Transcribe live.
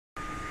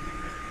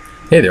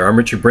Hey there, I'm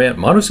Richard Brandt,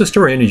 Monos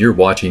Historian, and you're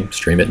watching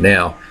Stream It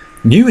Now.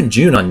 New in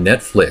June on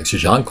Netflix,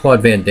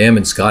 Jean-Claude Van Damme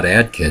and Scott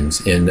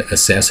Adkins in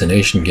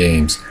Assassination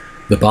Games,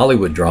 the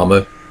Bollywood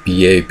drama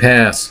B.A.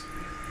 Pass,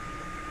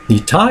 the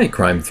Thai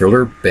crime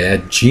thriller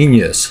Bad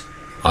Genius.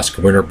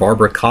 Oscar winner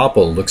Barbara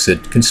Koppel looks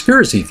at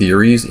conspiracy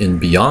theories in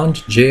Beyond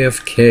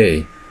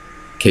JFK.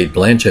 Cate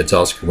Blanchett's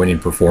Oscar-winning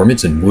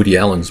performance in Woody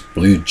Allen's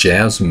Blue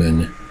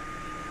Jasmine.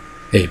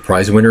 A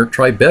prize winner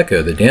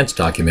Tribeca, the dance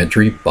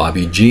documentary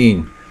Bobby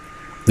Jean.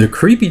 The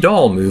creepy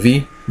doll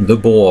movie, The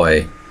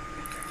Boy.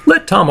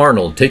 Let Tom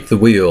Arnold take the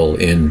wheel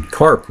in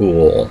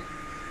Carpool.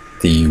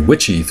 The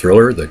witchy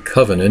thriller, The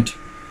Covenant.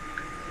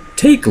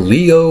 Take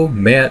Leo,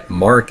 Matt,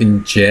 Mark,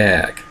 and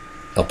Jack.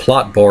 A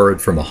plot borrowed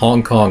from a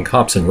Hong Kong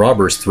cops and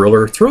robbers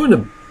thriller. Throw in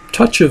a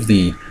touch of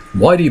the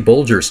Whitey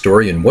Bulger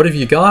story, and what have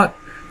you got?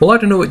 Well, I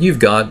don't know what you've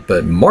got,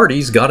 but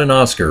Marty's got an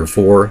Oscar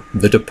for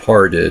The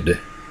Departed.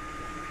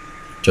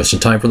 Just in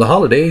time for the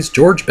holidays,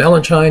 George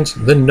Balanchine's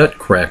The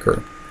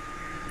Nutcracker.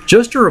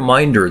 Just a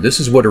reminder,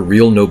 this is what a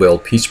real Nobel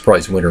Peace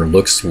Prize winner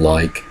looks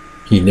like.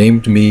 He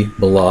named me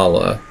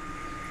Malala.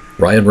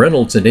 Ryan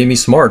Reynolds and Amy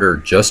Smart are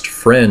just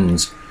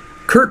friends.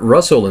 Kurt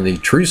Russell in the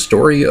true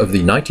story of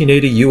the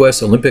 1980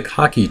 U.S. Olympic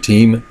hockey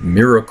team,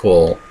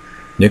 Miracle.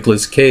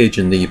 Nicolas Cage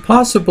in the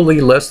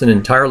possibly less than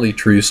entirely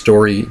true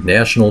story,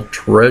 National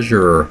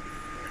Treasure.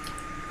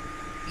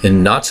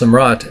 In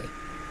Natsamrat,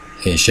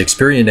 a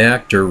Shakespearean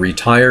actor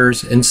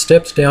retires and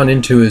steps down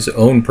into his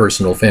own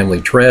personal family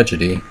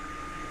tragedy.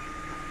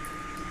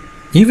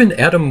 Even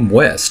Adam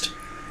West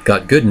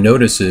got good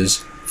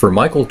notices for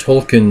Michael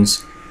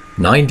Tolkien's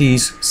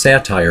 90s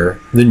satire,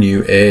 The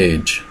New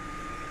Age.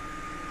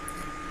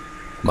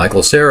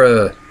 Michael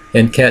Cera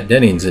and Kat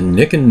Dennings in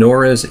Nick and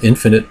Nora's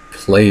Infinite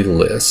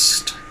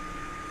Playlist.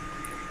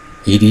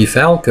 Edie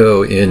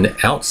Falco in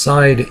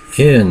Outside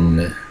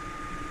In.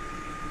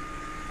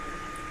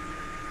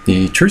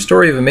 The true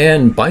story of a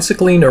man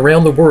bicycling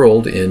around the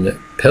world in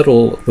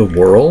Pedal the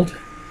World.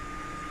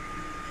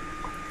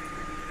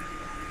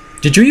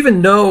 Did you even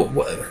know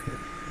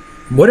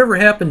whatever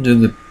happened to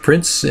The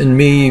Prince and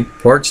Me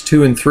parts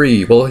 2 and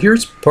 3? Well,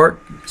 here's part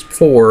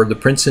 4, The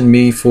Prince and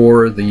Me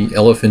for the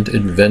Elephant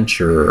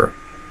Adventure.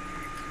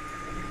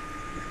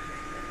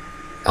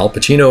 Al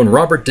Pacino and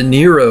Robert De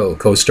Niro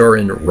co-star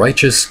in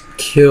Righteous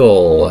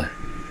Kill.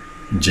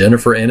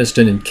 Jennifer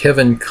Aniston and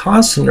Kevin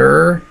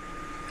Costner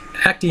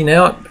acting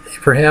out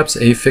perhaps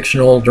a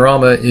fictional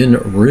drama in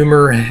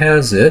Rumor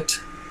Has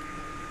It.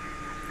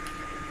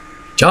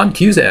 John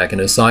Cusack in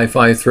a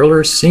sci-fi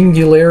thriller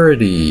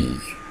Singularity.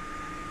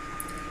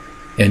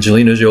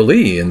 Angelina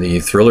Jolie in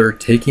the thriller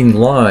Taking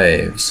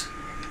Lives.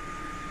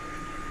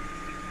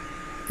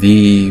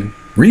 The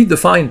Read the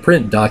Fine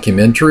Print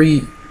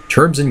documentary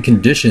Terms and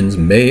Conditions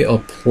May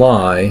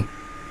Apply.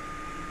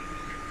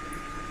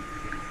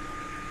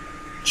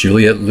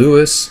 Juliette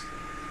Lewis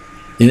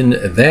in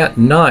That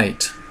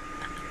Night.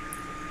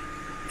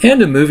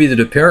 And a movie that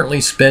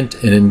apparently spent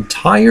an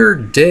entire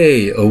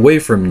day away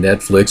from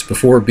Netflix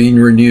before being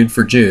renewed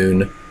for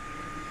June,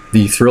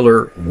 the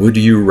thriller Would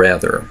You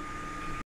Rather.